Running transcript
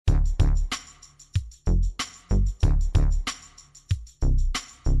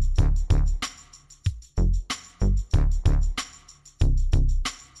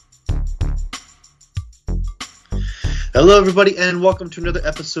Hello, everybody, and welcome to another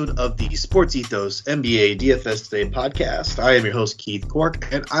episode of the Sports Ethos NBA DFS Today podcast. I am your host, Keith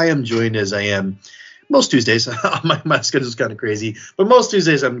Cork, and I am joined as I am most Tuesdays. my schedule is kind of crazy, but most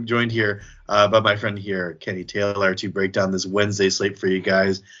Tuesdays I'm joined here by my friend here, Kenny Taylor, to break down this Wednesday slate for you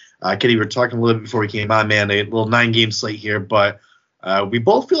guys. Kenny, we were talking a little bit before we came on, man, a little 9-game slate here, but we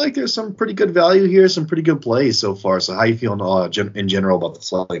both feel like there's some pretty good value here, some pretty good plays so far. So how you feeling in general about the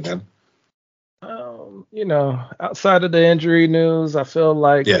slate, man? Outside of the injury news, I feel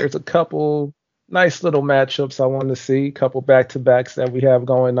like there's a couple nice little matchups I want to see, a couple back-to-backs that we have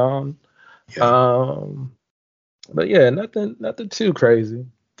going on. But yeah, nothing too crazy.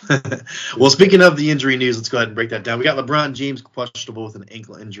 Well, speaking of the injury news, let's go ahead and break that down. We got LeBron James questionable with an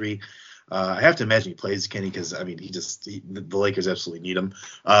ankle injury. I have to imagine he plays, Kenny, because, I mean, the Lakers absolutely need him.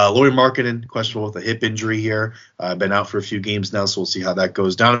 Lauri Markkanen, questionable with a hip injury here. Been out for a few games now, so we'll see how that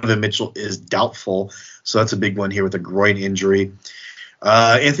goes. Donovan Mitchell is doubtful, so that's a big one here with a groin injury.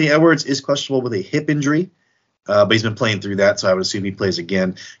 Anthony Edwards is questionable with a hip injury, but he's been playing through that, so I would assume he plays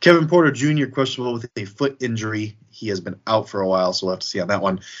again. Kevin Porter Jr. questionable with a foot injury. He has been out for a while, so we'll have to see on that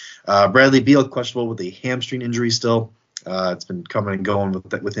one. Bradley Beal questionable with a hamstring injury still. It's been coming and going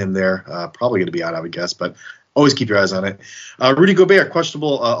with him there. Probably going to be out, I would guess, but always keep your eyes on it. Rudy Gobert,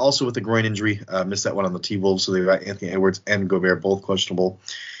 questionable, also with a groin injury. Missed that one on the T-Wolves, so they've got Anthony Edwards and Gobert both questionable.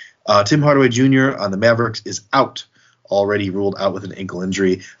 Tim Hardaway Jr. on the Mavericks is out, already ruled out with an ankle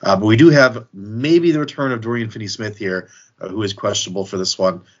injury. But we do have maybe the return of Dorian Finney-Smith here, who is questionable for this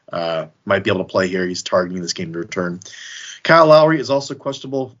one. Might be able to play here. He's targeting this game to return. Kyle Lowry is also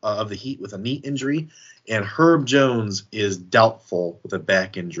questionable of the Heat with a knee injury. And Herb Jones is doubtful with a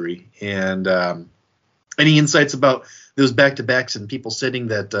back injury. And any insights about those back-to-backs and people sitting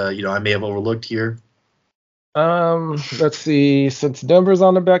that I may have overlooked here? Let's see. Since Denver's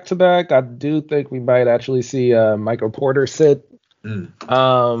on the back-to-back, I do think we might actually see Michael Porter sit.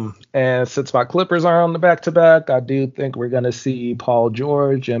 And since my Clippers are on the back-to-back, I do think we're going to see Paul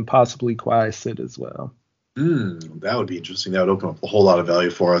George and possibly Kawhi sit as well. That would be interesting. That would open up a whole lot of value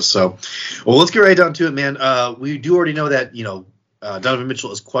for us. So, well, let's get right down to it, man. We do already know that Donovan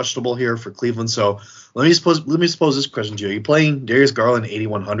Mitchell is questionable here for Cleveland. So let me pose this question to you: are you playing Darius Garland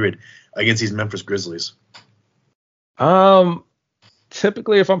 8,100 against these Memphis Grizzlies?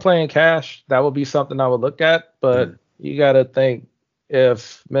 Typically, if I'm playing cash, that would be something I would look at. But you got to think,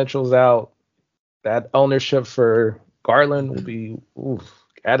 if Mitchell's out, that ownership for Garland will be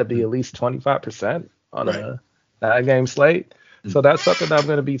got to be at least 25%. On a 9-game slate. So that's something I'm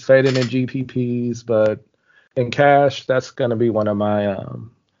going to be fading in GPPs, but in cash, that's going to be one of my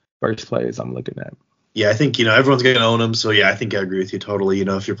first plays I'm looking at. Yeah, I think, everyone's going to own them. So, yeah, I think I agree with you totally.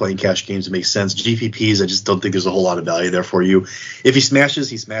 If you're playing cash games, it makes sense. GPPs, I just don't think there's a whole lot of value there for you. If he smashes,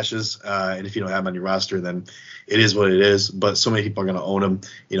 he smashes. And if you don't have him on your roster, then it is what it is. But so many people are going to own him.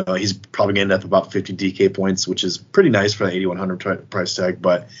 He's probably going to end up about 50 DK points, which is pretty nice for that 8,100 price tag.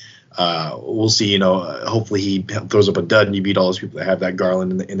 But we'll see, hopefully he throws up a dud and you beat all those people that have that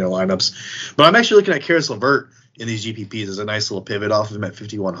Garland in their lineups. But I'm actually looking at Karis LeVert in these GPPs as a nice little pivot off of him at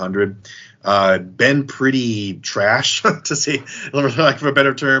 5,100. Been pretty trash, to say, like for a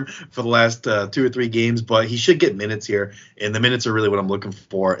better term, for the last 2 or 3 games, but he should get minutes here, and the minutes are really what I'm looking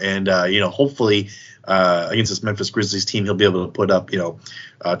for. And, hopefully against this Memphis Grizzlies team, he'll be able to put up,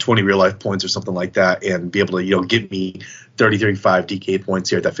 20 real-life points or something like that and be able to, get me 30, 35 DK points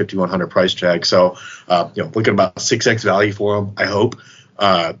here at that 5,100 price tag. So, looking at about 6x value for him, I hope.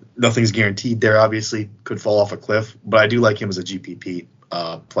 Nothing's guaranteed there, obviously. Could fall off a cliff, but I do like him as a GPP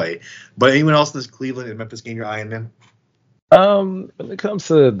play. But anyone else in this Cleveland and Memphis game you're eyeing, man? When it comes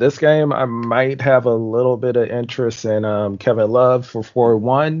to this game, I might have a little bit of interest in Kevin Love for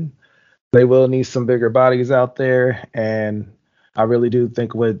 4-1. They will need some bigger bodies out there, and I really do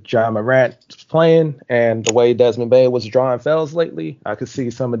think with John Morant playing and the way Desmond Bane was drawing fouls lately, I could see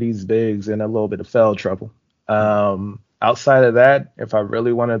some of these bigs in a little bit of foul trouble. Outside of that, if I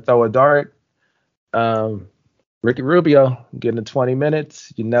really want to throw a dart, Ricky Rubio getting 20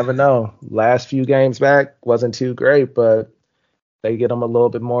 minutes. You never know. Last few games back wasn't too great, but they get him a little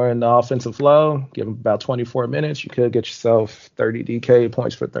bit more in the offensive flow, give him about 24 minutes. You could get yourself 30 DK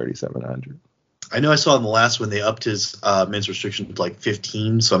points for 3,700. I know I saw in the last one they upped his minutes restriction to like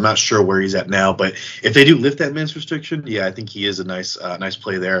 15, so I'm not sure where he's at now. But if they do lift that minutes restriction, yeah, I think he is a nice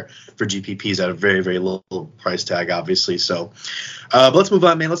play there for GPPs at a very, very low price tag, obviously. So but let's move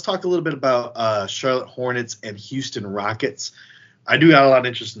on, man. Let's talk a little bit about Charlotte Hornets and Houston Rockets. I do got a lot of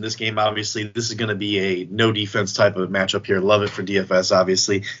interest in this game, obviously. This is going to be a no defense type of matchup here. Love it for DFS,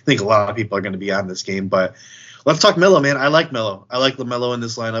 obviously. I think a lot of people are going to be on this game, but Let's talk Melo, man. I like Melo. I like LaMelo in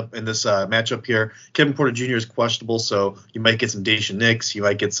this lineup, in this matchup here. Kevin Porter Jr. is questionable, so you might get some Dacian Nix. You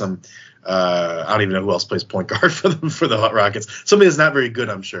might get some. I don't even know who else plays point guard for the Hot Rockets. Somebody that's not very good,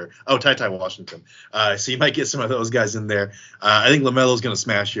 I'm sure. Oh, Ty Washington. So you might get some of those guys in there. I think LaMelo's going to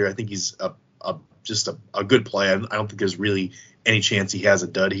smash here. I think he's just a good play. I don't think there's really any chance he has a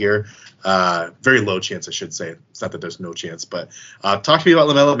dud here. Very low chance, I should say. It's not that there's no chance, but talk to me about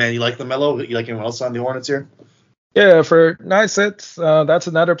LaMelo, man. You like LaMelo? You like anyone else on the Hornets here? Yeah, for 9 cents, that's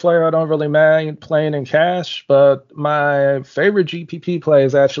another player I don't really mind playing in cash. But my favorite GPP play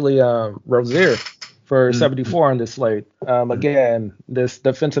is actually Rozier for 74 on this slate. Again, this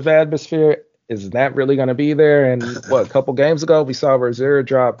defensive atmosphere is not really going to be there. And a couple games ago, we saw Rozier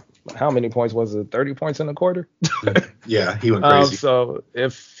drop, how many points was it? 30 points in a quarter? Yeah, he went crazy. So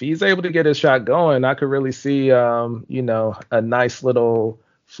if he's able to get his shot going, I could really see, a nice little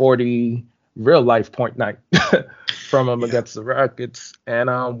 40 real life point night from him against the Rockets. And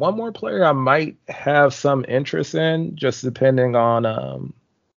one more player I might have some interest in, just depending on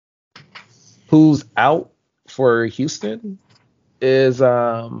who's out for Houston, is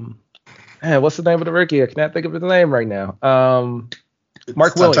what's the name of the rookie? I can't think of his name right now.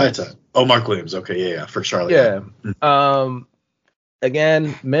 Mark Williams. Oh, Mark Williams. Okay, yeah, for Charlotte. Yeah.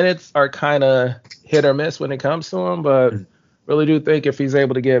 Again, minutes are kind of hit or miss when it comes to him, but really do think if he's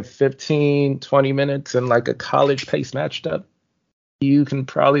able to get 15, 20 minutes in like a college pace matchup, you can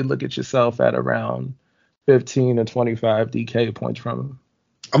probably look at yourself at around 15 to 25 DK points from him.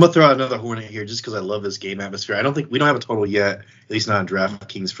 I'm going to throw out another Hornet here just because I love this game atmosphere. I don't think we don't have a total yet, at least not on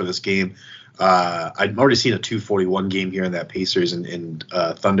DraftKings for this game. I've already seen a 241 game here in that Pacers and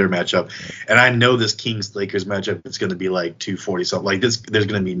Thunder matchup. And I know this Kings-Lakers matchup is going to be like 240 something. Like this, there's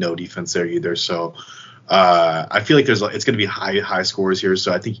going to be no defense there either. So I feel like it's going to be high scores here.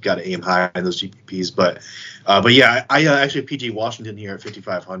 So I think you got to aim high in those GPPs. But yeah, I actually have PG Washington here at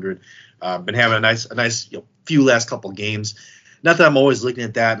 5,500. Been having a nice few last couple games. Not that I'm always looking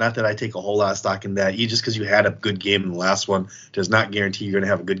at that. Not that I take a whole lot of stock in that. Just because you had a good game in the last one does not guarantee you're going to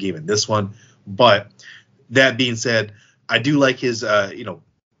have a good game in this one. But that being said, I do like his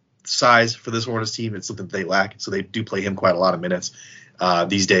size for this Hornets team. It's something that they lack, so they do play him quite a lot of minutes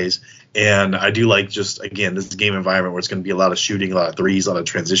these days. And I do like just, again, this game environment where it's going to be a lot of shooting, a lot of threes, a lot of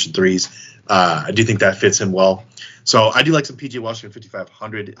transition threes. I do think that fits him well. So I do like some PJ Washington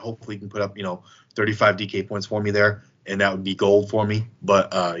 5,500. Hopefully he can put up 35 DK points for me there, and that would be gold for me. But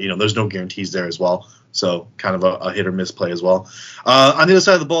there's no guarantees there as well. So kind of a hit or miss play as well. On the other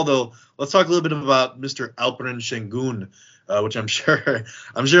side of the ball, though, let's talk a little bit about Mr. Alperen Şengün, which I'm sure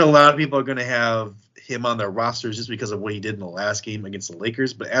a lot of people are going to have him on their rosters just because of what he did in the last game against the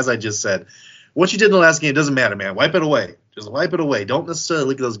Lakers. But as I just said, what you did in the last game doesn't matter, man. Wipe it away. Just wipe it away. Don't necessarily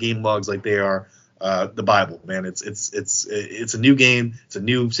look at those game logs like they are the Bible, man. It's a new game. It's a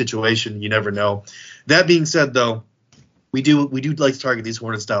new situation. You never know. That being said, though, we do like to target these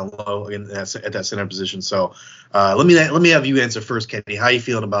Hornets down low at that center position. So let me have you answer first, Kenny. How are you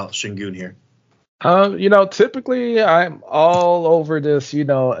feeling about Şengün here? Typically I'm all over this,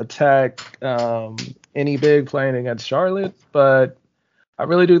 attack any big playing against Charlotte, but I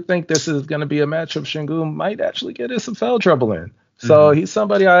really do think this is going to be a matchup Şengün might actually get in some foul trouble in. So he's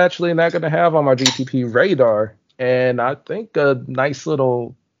somebody I actually not going to have on my GPP radar, and I think a nice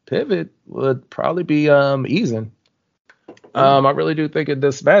little pivot would probably be easing. I really do think in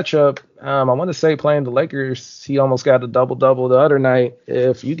this matchup, I want to say playing the Lakers, he almost got a double-double the other night.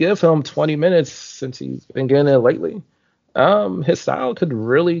 If you give him 20 minutes since he's been getting it lately, his style could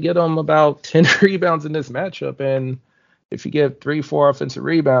really get him about 10 rebounds in this matchup. And if you get 3-4 offensive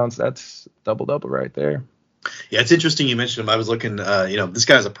rebounds, that's double-double right there. Yeah, it's interesting you mentioned him. I was looking, this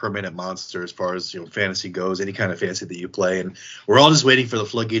guy's a per-minute monster as far as fantasy goes, any kind of fantasy that you play. And we're all just waiting for the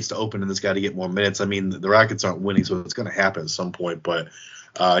floodgates to open and this guy to get more minutes. I mean, the Rockets aren't winning, so it's going to happen at some point. But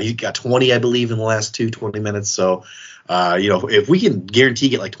he got 20, I believe, in the last 20 minutes. So, if we can guarantee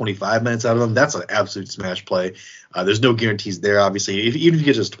get like 25 minutes out of him, that's an absolute smash play. There's no guarantees there, obviously. Even if you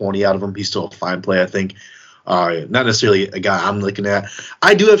get just 20 out of him, he's still a fine play, I think. Not necessarily a guy I'm looking at.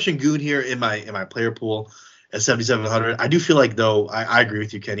 I do have Şengün here in my player pool at 7,700. I do feel like, though, I agree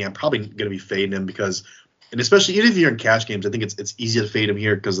with you, Kenny. I'm probably going to be fading him because, and especially even if you're in cash games, I think it's easy to fade him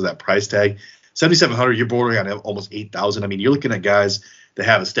here because of that price tag. 7,700, you're bordering on almost 8,000. I mean, you're looking at guys that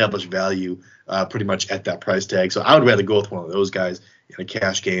have established value pretty much at that price tag. So I would rather go with one of those guys in a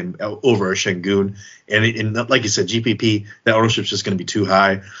cash game over a Şengün. And like you said, GPP, that ownership's just going to be too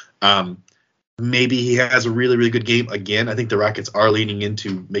high. Maybe he has a really, really good game again. I think the Rockets are leaning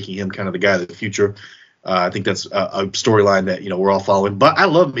into making him kind of the guy of the future. I think that's a storyline that we're all following. But I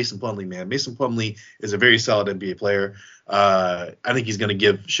love Mason Plumlee, man. Mason Plumlee is a very solid NBA player. I think he's going to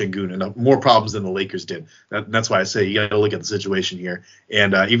give Şengün enough more problems than the Lakers did. That's why I say you got to look at the situation here.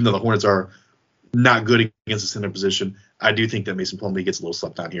 And even though the Hornets are not good against the center position, I do think that Mason Plumlee gets a little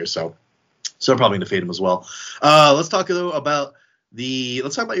slept on here. So I'm probably going to fade him as well. Let's talk though about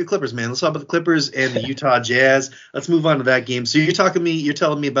your Clippers, man. Let's talk about the Clippers and the Utah Jazz. Let's move on to that game. So you're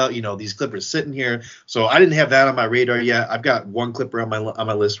telling me about these Clippers sitting here. So I didn't have that on my radar yet. I've got one Clipper on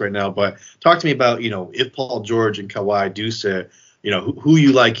my list right now. But talk to me about if Paul George and Kawhi do sit, who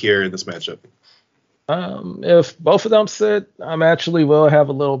you like here in this matchup. If both of them sit, I'm actually will have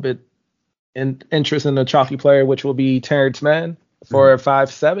a little bit interest in the chalky player, which will be Terrence Mann for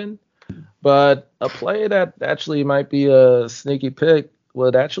 5'7". But a play that actually might be a sneaky pick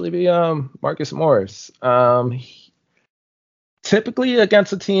would actually be Marcus Morris. Typically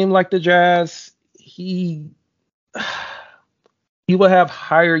against a team like the Jazz, he will have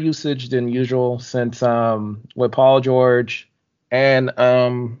higher usage than usual since with Paul George and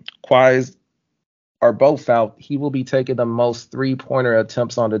Kawhi are both out, he will be taking the most three-pointer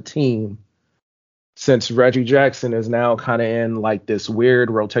attempts on the team since Reggie Jackson is now kind of in like this weird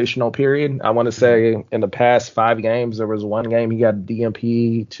rotational period. I want to say in the past 5 games, there was 1 game he got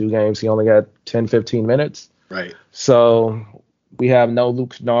DNP, 2 games he only got 10, 15 minutes. Right. So we have no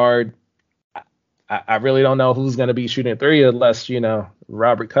Luke Kennard. I really don't know who's going to be shooting 3 unless,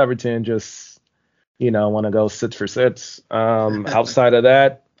 Robert Covington just, want to go 6 for 6. Outside of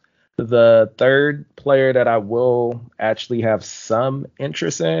that, the third player that I will actually have some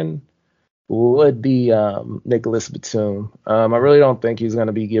interest in would be Nicholas Batum. I really don't think he's going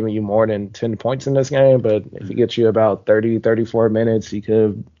to be giving you more than 10 points in this game, but if he gets you about 30, 34 minutes, he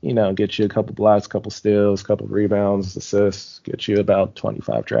could, get you a couple blocks, couple steals, couple rebounds, assists, get you about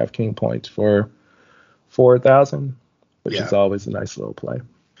 25 DraftKings points for 4,000, which is always a nice little play.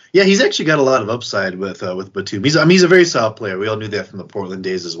 Yeah, he's actually got a lot of upside with Batum. He's a very solid player. We all knew that from the Portland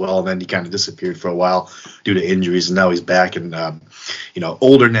days as well. And then he kind of disappeared for a while due to injuries, and now he's back and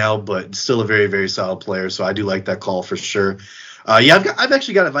older now, but still a very, very solid player. So I do like that call for sure. I've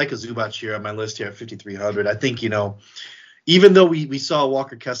actually got Ivica Zubac here on my list here at 5,300. I think even though we saw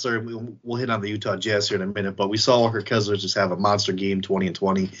Walker Kessler, we'll hit on the Utah Jazz here in a minute, but we saw Walker Kessler just have a monster game, 20 and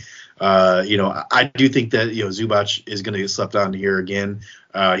 20. I do think that Zubac is going to get slept on here again.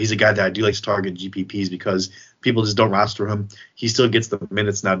 He's a guy that I do like to target GPPs because people just don't roster him. He still gets the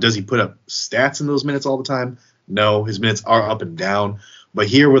minutes. Now, does he put up stats in those minutes all the time? No, his minutes are up and down. But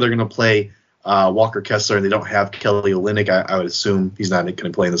here where they're going to play Walker Kessler and they don't have Kelly Olynyk, I would assume he's not going to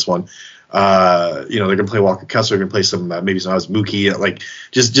play in this one. They're going to play Walker Kessler. They're going to play some maybe some Mookie, like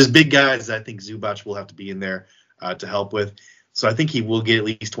just big guys that I think Zubac will have to be in there to help with. So I think he will get at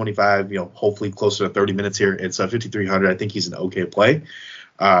least 25, hopefully closer to 30 minutes here. It's 5,300. I think he's an okay play.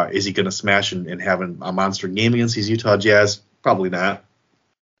 Is he going to smash and have a monster game against these Utah Jazz? Probably not.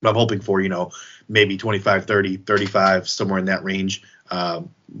 But I'm hoping for, maybe 25, 30, 35, somewhere in that range.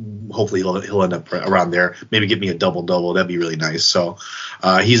 Hopefully he'll end up around there. Maybe give me a double-double. That'd be really nice. So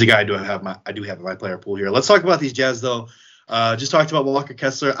he's a guy I do have in my player pool here. Let's talk about these Jazz, though. Just talked about Walker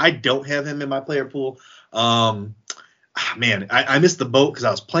Kessler. I don't have him in my player pool. Man, I missed the boat because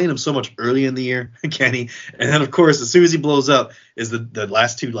I was playing him so much early in the year, Kenny. And then, of course, as soon as he blows up is the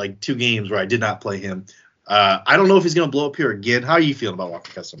last two games where I did not play him. I don't know if he's going to blow up here again. How are you feeling about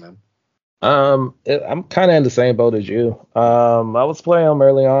Walker Kessler, man? I'm kind of in the same boat as you. I was playing him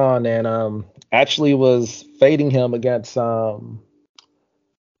early on and actually was fading him against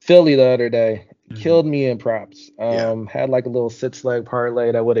Philly the other day. Killed me in props. Had like a little 6-leg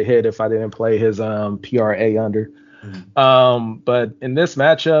parlay that would have hit if I didn't play his PRA under. But in this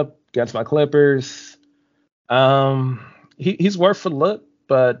matchup against my Clippers, he's worth a look,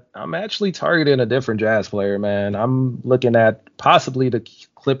 but I'm actually targeting a different Jazz player, man. I'm looking at possibly the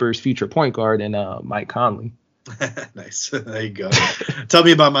Clippers' future point guard in Mike Conley. Nice. There you go. Tell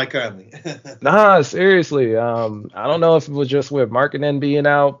me about Mike Conley. Nah, seriously. I don't know if it was just with marketing being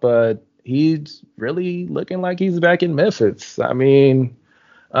out, but he's really looking like he's back in Memphis. I mean,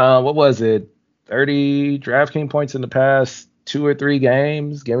 what was it? 30 DraftKings points in the past 2 or 3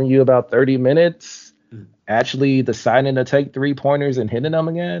 games, giving you about 30 minutes, actually deciding to take 3-pointers and hitting them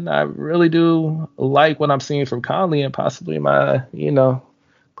again. I really do like what I'm seeing from Conley and possibly my,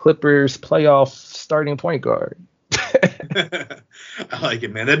 Clippers playoff starting point guard. I like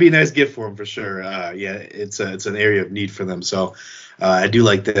it, man. That'd be a nice gift for him for sure. It's an area of need for them. So I do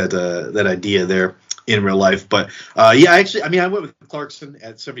like that idea there. in real life. But actually, I mean, I went with Clarkson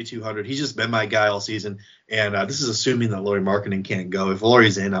at 7,200. He's just been my guy all season, and this is assuming that Laurie Markkinen can't go. If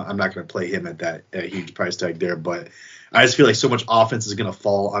Laurie's in, I'm not going to play him at that huge price tag there. But I just feel like so much offense is going to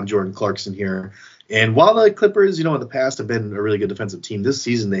fall on Jordan Clarkson here. And while the Clippers, in the past have been a really good defensive team, this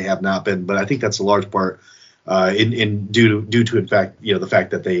season they have not been. But I think that's a large part due to in fact the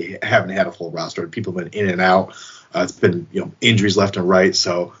fact that they haven't had a full roster. People have been in and out. It's been injuries left and right,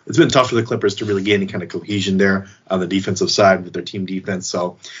 so it's been tough for the Clippers to really get any kind of cohesion there on the defensive side with their team defense.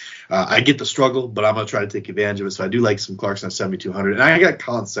 So I get the struggle, but I'm going to try to take advantage of it. So I do like some Clarkson at 7,200, and I got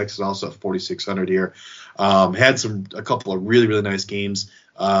Colin Sexton also at 4,600 here. Had a couple of really, really nice games,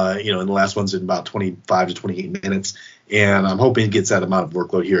 in the last one's in about 25 to 28 minutes, and I'm hoping he gets that amount of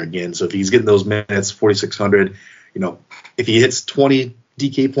workload here again. So if he's getting those minutes, 4,600, if he hits 20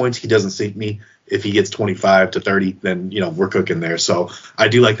 DK points, he doesn't sink me. If he gets 25 to 30, then, we're cooking there. So I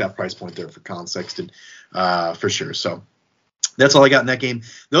do like that price point there for Colin Sexton for sure. So that's all I got in that game.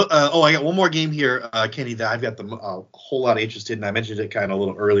 I got one more game here, Kenny, that I've got a whole lot of interest in. I mentioned it kind of a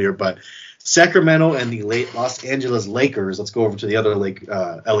little earlier, but Sacramento and the Los Angeles Lakers. Let's go over to the other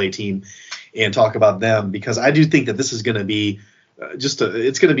LA team and talk about them, because I do think that this is going to be it's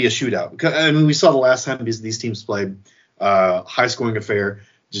going to be a shootout. I mean, we saw the last time these teams played, high scoring affair.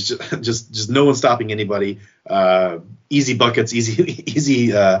 Just no one stopping anybody. Easy buckets,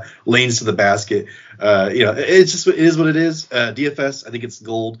 easy lanes to the basket. It is what it is. DFS, I think it's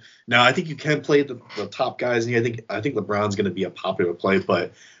gold. Now I think you can play the top guys, and I think LeBron's going to be a popular play,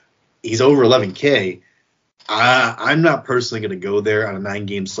 but he's over 11K. I'm not personally going to go there on a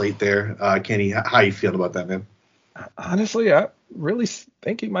 9-game slate there. Kenny, how you feeling about that, man? Honestly, I really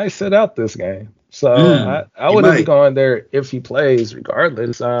think he might sit out this game. So I wouldn't be going there if he plays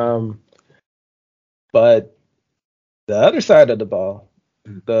regardless. But the other side of the ball,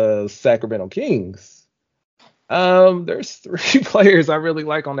 the Sacramento Kings, there's 3 players I really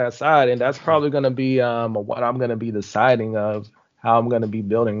like on that side, and that's probably going to be what I'm going to be deciding of how I'm going to be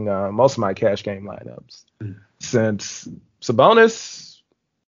building most of my cash game lineups. Since Sabonis,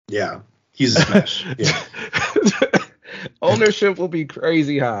 he's a smash. Yeah. Ownership will be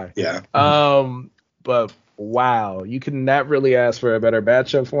crazy high. Yeah. But wow, you cannot really ask for a better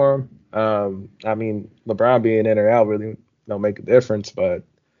matchup for him. I mean, LeBron being in or out really don't make a difference. But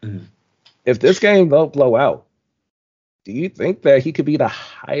if this game don't blow out, do you think that he could be the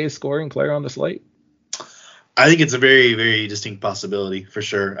highest scoring player on the slate? I think it's a very, very distinct possibility for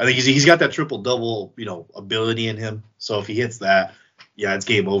sure. I think he's got that triple double, ability in him. So if he hits that, it's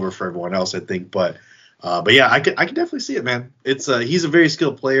game over for everyone else, I think. But yeah, I can definitely see it, man. It's he's a very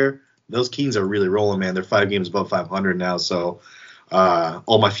skilled player. Those Kings are really rolling, man. They're 5 games above 500 now, so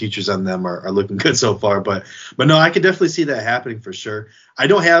all my futures on them are looking good so far. But no, I can definitely see that happening for sure. I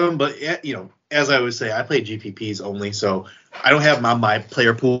don't have him, but as I always say, I play GPPs only, so I don't have him on my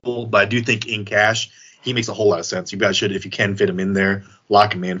player pool. But I do think in cash, he makes a whole lot of sense. You guys should, if you can fit him in there,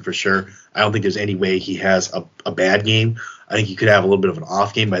 lock him in for sure. I don't think there's any way he has a bad game. I think he could have a little bit of an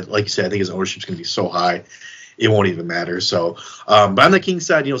off game, but like you said, I think his ownership's going to be so high, it won't even matter. So, but on the Kings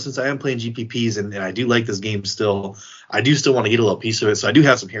side, since I am playing GPPs and I do like this game still, I do still want to get a little piece of it. So I do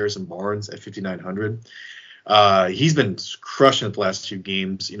have some Harrison Barnes at 5,900. He's been crushing it the last 2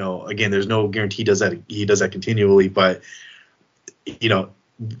 games. Again, there's no guarantee he does that continually, but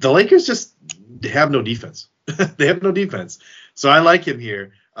the Lakers just have no defense. They have no defense. So I like him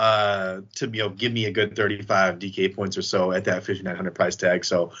here to give me a good 35 DK points or so at that 5,900 price tag.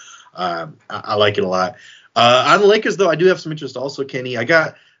 So I like it a lot. On the Lakers, though, I do have some interest also, Kenny. I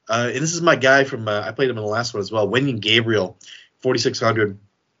got and this is my guy from I played him in the last one as well, Wenyen Gabriel, 4,600.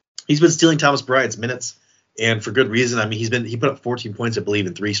 He's been stealing Thomas Bryant's minutes, and for good reason. I mean, he put up 14 points, I believe,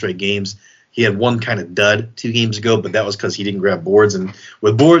 in 3 straight games. He had one kind of dud 2 games ago, but that was because he didn't grab boards. And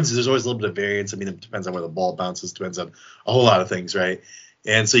with boards, there's always a little bit of variance. I mean, it depends on where the ball bounces, depends on a whole lot of things, right?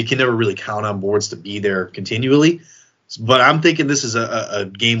 And so you can never really count on boards to be there continually. But I'm thinking this is a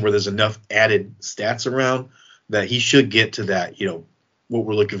game where there's enough added stats around that he should get to that, what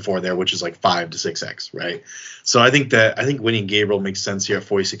we're looking for there, which is like 5 to 6x, right? So I think Wenyen Gabriel makes sense here at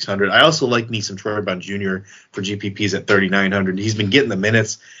 4,600. I also like me some Troy Brown Jr. for GPPs at 3,900. He's been getting the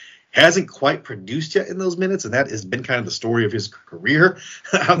minutes. Hasn't quite produced yet in those minutes, and that has been kind of the story of his career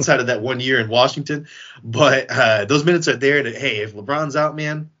outside of that 1 year in Washington. But those minutes are there. Hey, if LeBron's out,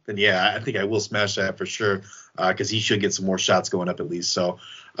 man, then I think I will smash that for sure because he should get some more shots going up at least. So,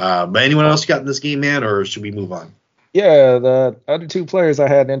 but anyone else you got in this game, man, or should we move on? Yeah, the other 2 players I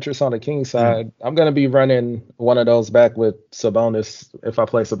had interest on the King side, I'm going to be running one of those back with Sabonis. If I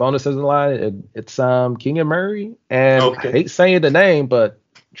play Sabonis in the line, it's Keegan Murray. And I hate saying the name, but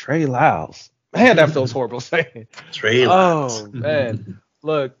Trey Lyles. Man, that feels horrible saying. Trey Lance. Oh man,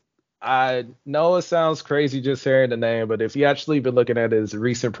 look, I know it sounds crazy just hearing the name, but if you actually been looking at his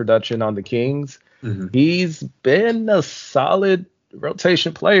recent production on the Kings, Mhm. he's been a solid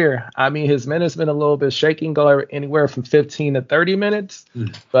rotation player. I mean, his minutes been a little bit shaking, go anywhere from 15 to 30 minutes,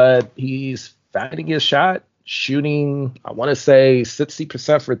 Mhm. but he's finding his shot, shooting, I want to say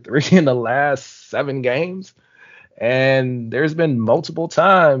 60% for three in the last 7 games. And there's been multiple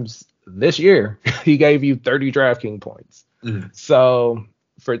times this year he gave you 30 DraftKings points. Mhm. So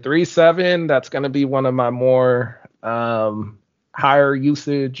for 3-7, that's going to be one of my more higher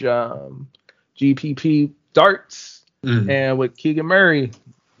usage GPP darts. Mhm. And with Keegan Murray,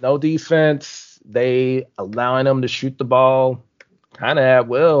 no defense, they allowing him to shoot the ball kind of at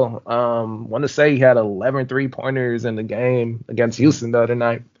will. Want to say he had 11 3-pointers in the game against Houston the other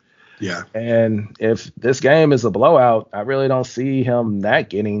night. Yeah. And if this game is a blowout, I really don't see him not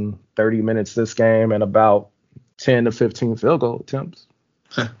getting 30 minutes this game and about 10 to 15 field goal attempts.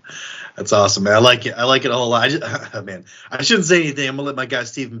 That's awesome, man. I like it. I like it a whole lot. Man, I shouldn't say anything. I'm gonna let my guy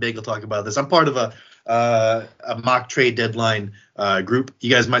Stephen Bagel talk about this. I'm part of a mock trade deadline group. You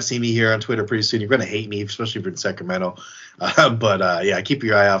guys might see me here on Twitter pretty soon. You're gonna hate me, especially if you're in Sacramento. But yeah, keep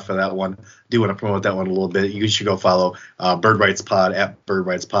your eye out for that one. Do want to promote that one a little bit. You should go follow Bird Rights Pod at Bird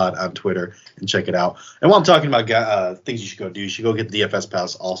Rights Pod on Twitter and check it out. And while I'm talking about things you should go do, you should go get the DFS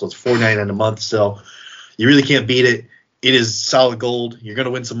Pass. Also, it's $4.99 a month. Still, you really can't beat it. It is solid gold. You're going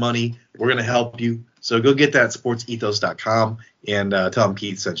to win some money. We're going to help you. So go get that at sportsethos.com and tell them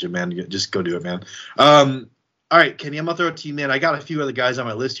Keith sent you, man. Just go do it, man. All right, Kenny, I'm going to throw it to you, man. I got a few other guys on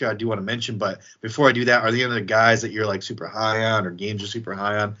my list here I do want to mention, but before I do that, are there any other guys that you're like super high on or games you're super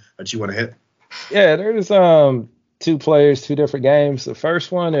high on that you want to hit? Yeah, there's 2 players, 2 different games. The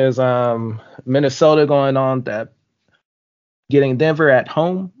first one is Minnesota going on that getting Denver at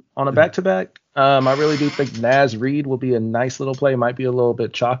home on a back-to-back. I really do think Naz Reid will be a nice little play. Might be a little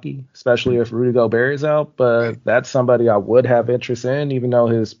bit chalky, especially if Rudy Gobert is out, but that's somebody I would have interest in, even though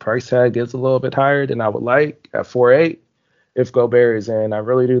his price tag is a little bit higher than I would like at 4.8 if Gobert is in. I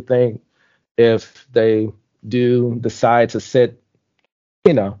really do think if they do decide to sit,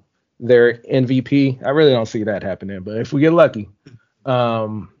 their MVP, I really don't see that happening. But if we get lucky,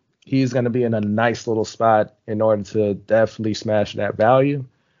 he's going to be in a nice little spot in order to definitely smash that value.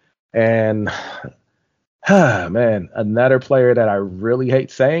 And man, another player that I really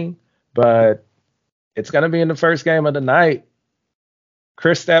hate saying, but it's going to be in the first game of the night.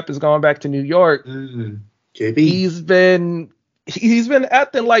 Kristaps is going back to New York. JP. He's been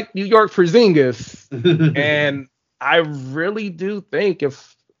acting like New York Porzingis, and I really do think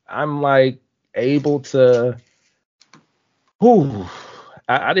if I'm like able to,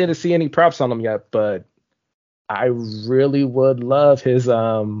 I didn't see any props on him yet, but I really would love his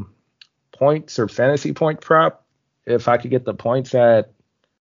points or fantasy point prop. If I could get the points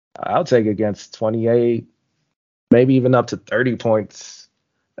I'll take against 28, maybe even up to 30 points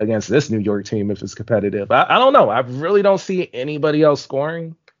against this New York team if it's competitive. I don't know. I really don't see anybody else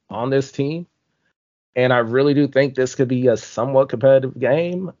scoring on this team. And I really do think this could be a somewhat competitive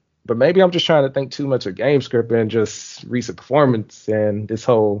game. But maybe I'm just trying to think too much of game script and just recent performance and this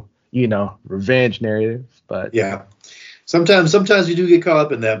whole, revenge narrative. But yeah. Sometimes you do get caught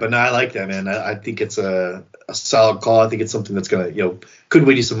up in that, but no, I like that, man. I think it's a solid call. I think it's something that's gonna, could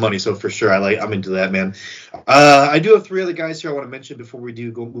win you some money. So for sure, I'm into that, man. I do have 3 other guys here I want to mention before we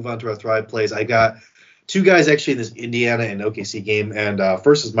do move on to our Thrive plays. I got 2 guys actually in this Indiana and OKC game, and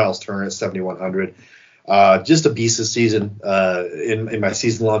first is Miles Turner at 7,100. Just a beast this season. In my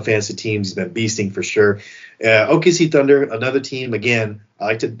season-long fantasy teams, he's been beasting for sure. OKC Thunder, another team. Again, I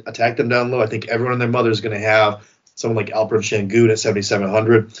like to attack them down low. I think everyone and their mother is going to have someone like Alperen Sengun at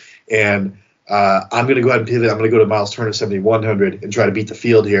 7,700. And I'm going to go ahead and pivot. I'm going to go to Miles Turner 7,100 and try to beat the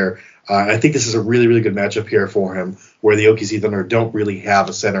field here. I think this is a really, really good matchup here for him, where the OKC Thunder don't really have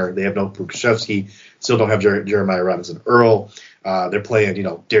a center. They have no Pukashevsky, still don't have Jeremiah Robinson Earl. They're playing,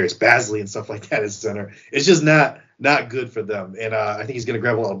 Darius Bazley and stuff like that as center. It's just not good for them. And I think he's going to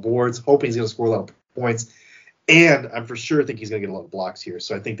grab a lot of boards, hoping he's going to score a lot of points. And I'm for sure think he's going to get a lot of blocks here.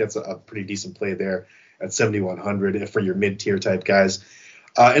 So I think that's a pretty decent play there at 7,100 for your mid-tier type guys.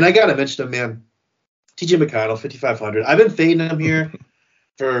 And I got to mention him, man, TJ McConnell, 5,500. I've been fading him here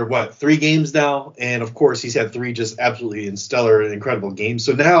for 3 games now, and of course he's had 3 just absolutely stellar and incredible games.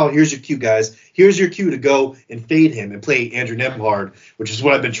 So now here's your cue, guys. Here's your cue to go and fade him and play Andrew Nembhard, which is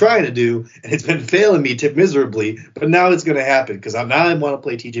what I've been trying to do, and it's been failing me miserably. But now it's going to happen because I want to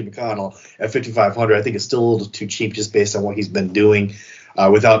play TJ McConnell at 5,500. I think it's still a little too cheap just based on what he's been doing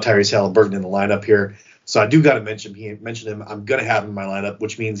without Tyrese Halliburton in the lineup here. So I do got to mention him. I'm going to have him in my lineup,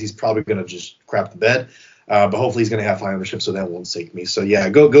 which means he's probably going to just crap the bed. But hopefully he's going to have high ownership, so that won't sink me. So, yeah,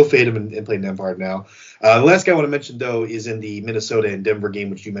 go fade him and play Nembhard now. The last guy I want to mention, though, is in the Minnesota and Denver game,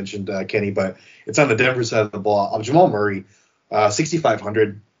 which you mentioned, Kenny, but it's on the Denver side of the ball. Jamal Murray,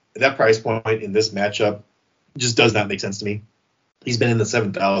 6,500. That price point in this matchup just does not make sense to me. He's been in the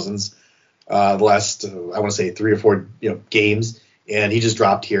 7,000s the last, I want to say, 3 or 4 games, and he just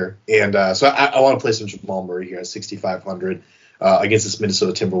dropped here. And so I want to play some Jamal Murray here at 6,500 against this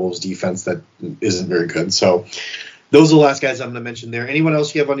Minnesota Timberwolves defense that isn't very good. So those are the last guys I'm going to mention there. Anyone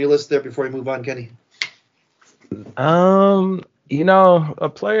else you have on your list there before we move on, Kenny? A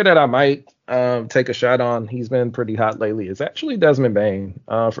player that I might take a shot on, he's been pretty hot lately, is actually Desmond Bane.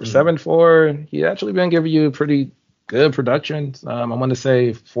 For 7-4, he actually been giving you pretty good production. I want to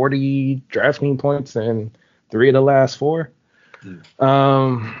say 40 drafting points in 3 of the last 4.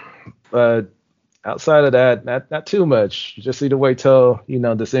 But outside of that, not too much. You just need to wait till,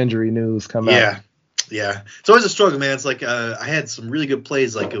 this injury news come out. Yeah. It's always a struggle, man. It's like I had some really good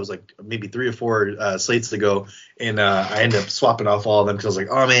plays, like it was like maybe 3 or 4 slates ago, and I ended up swapping off all of them because I was like,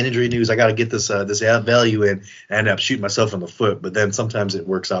 oh man, injury news, I got to get this value in. I ended up shooting myself in the foot, but then sometimes it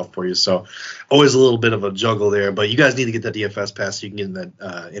works out for you. So always a little bit of a juggle there. But you guys need to get that DFS pass so you can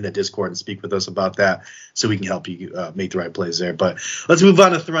get in that Discord and speak with us about that so we can help you make the right plays there. But let's move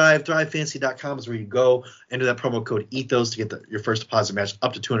on to Thrive. ThriveFantasy.com is where you go. Enter that promo code ETHOS to get your first deposit match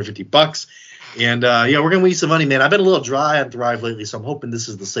up to $250. And, we're going to win you some money, man. I've been a little dry on Thrive lately, so I'm hoping this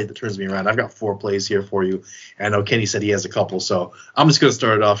is the slate that turns me around. I've got 4 plays here for you. And I know Kenny said he has a couple, so I'm just going to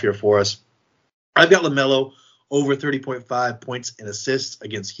start it off here for us. I've got LaMelo over 30.5 points and assists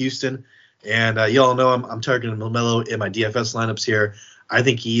against Houston. And y'all know I'm targeting LaMelo in my DFS lineups here. I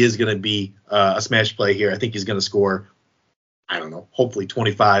think he is going to be a smash play here. I think he's going to score, I don't know, hopefully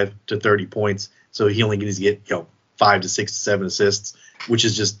 25 to 30 points. So he only needs to get 5 to 6 to 7 assists, which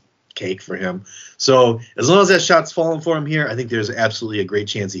is just cake for him. So as long as that shot's falling for him here, I think there's absolutely a great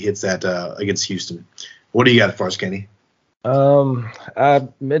chance he hits that against Houston. What do you got for us, Kenny? I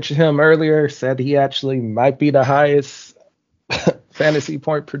mentioned him earlier, said he actually might be the highest fantasy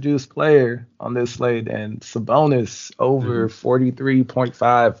point produced player on this slate, and Sabonis over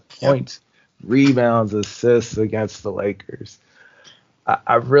 43.5 points, rebounds, assists against the Lakers.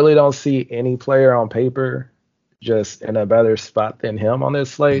 I really don't see any player on paper just in a better spot than him on this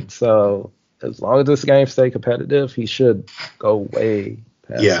slate. So as long as this game stay competitive, he should go way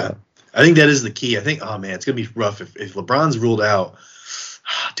past that. I think that is the key. I think, it's going to be rough. If LeBron's ruled out,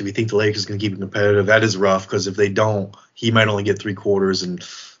 do we think the Lakers are going to keep it competitive? That is rough because if they don't, he might only get 3 quarters, and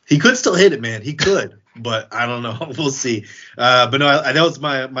he could still hit it, man. He could, but I don't know. We'll see. But no, that was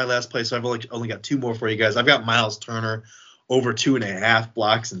my last play, so I've only got 2 more for you guys. I've got Miles Turner over 2.5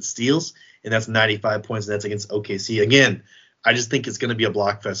 blocks and steals, and that's 95 points, and that's against OKC. Again, I just think it's going to be a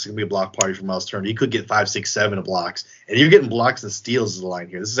block fest. It's going to be a block party for Miles Turner. He could get 5, 6, 7 of blocks, and you're getting blocks and steals as the line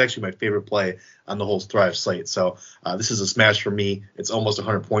here. This is actually my favorite play on the whole Thrive slate. So this is a smash for me. It's almost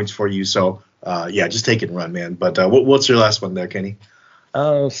 100 points for you. So, just take it and run, man. But what's your last one there, Kenny?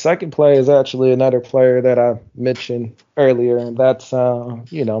 Second play is actually another player that I mentioned earlier, and that's,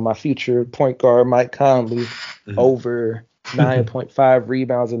 my future point guard, Mike Conley, over 9.5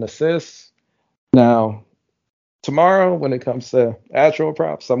 rebounds and assists. Now, tomorrow, when it comes to actual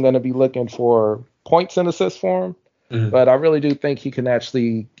props, I'm going to be looking for points and assists for him. But I really do think he can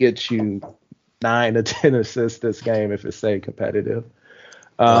actually get you 9 to 10 assists this game if it stay competitive.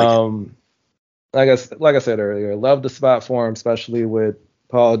 Like I said earlier, love the spot for him, especially with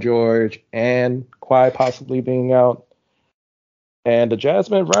Paul George and Kawhi possibly being out. And the Jazz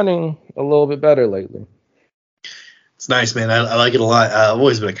been running a little bit better lately. It's nice, man. I like it a lot. I've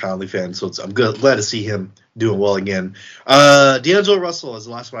always been a Conley fan, so I'm glad to see him doing well again. D'Angelo Russell is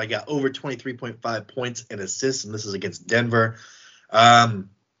the last one I got, over 23.5 points and assists, and this is against Denver.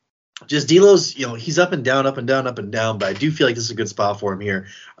 Just D'Lo's, he's up and down, but I do feel like this is a good spot for him here.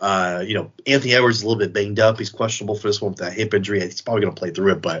 Anthony Edwards is a little bit banged up. He's questionable for this one with that hip injury. He's probably going to play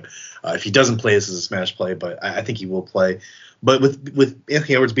through it, but if he doesn't play, this is a smash play, but I think he will play. But with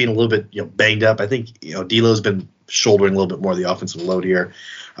Anthony Edwards being a little bit banged up, I think D'Lo's been shouldering a little bit more of the offensive load here.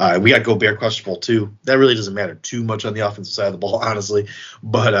 We got Gobert questionable too. That really doesn't matter too much on the offensive side of the ball, honestly.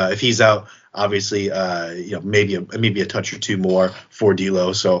 But if he's out, obviously, maybe a touch or 2 more for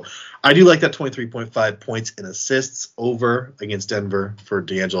D'Lo. So I do like that 23.5 points and assists over against Denver for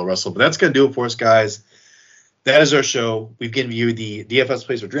D'Angelo Russell. But that's going to do it for us, guys. That is our show. We've given you the DFS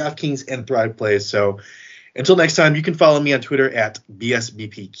plays for DraftKings and Thrive plays. So until next time, you can follow me on Twitter at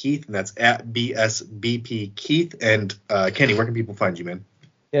BSBPKeith, and that's at BSBPKeith. And Kenny, where can people find you, man?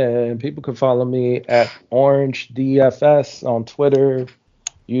 Yeah, and people can follow me at Orange DFS on Twitter,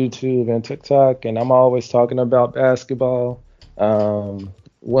 YouTube, and TikTok. And I'm always talking about basketball,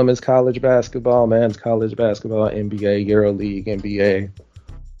 women's college basketball, men's college basketball, NBA, EuroLeague, NBA,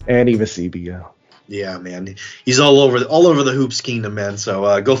 and even CBL. Yeah, man, he's all over the hoops kingdom, man.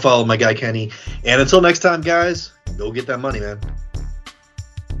 So go follow my guy Kenny. And until next time, guys, go get that money, man.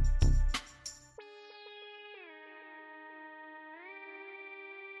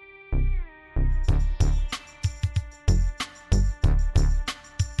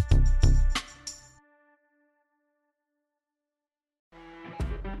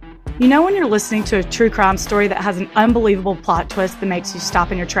 You know when you're listening to a true crime story that has an unbelievable plot twist that makes you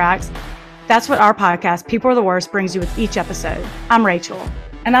stop in your tracks? That's what our podcast, People Are the Worst, brings you with each episode. I'm Rachel.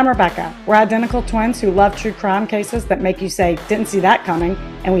 And I'm Rebecca. We're identical twins who love true crime cases that make you say, didn't see that coming,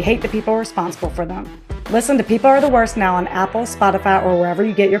 and we hate the people responsible for them. Listen to People Are the Worst now on Apple, Spotify, or wherever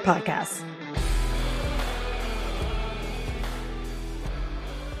you get your podcasts.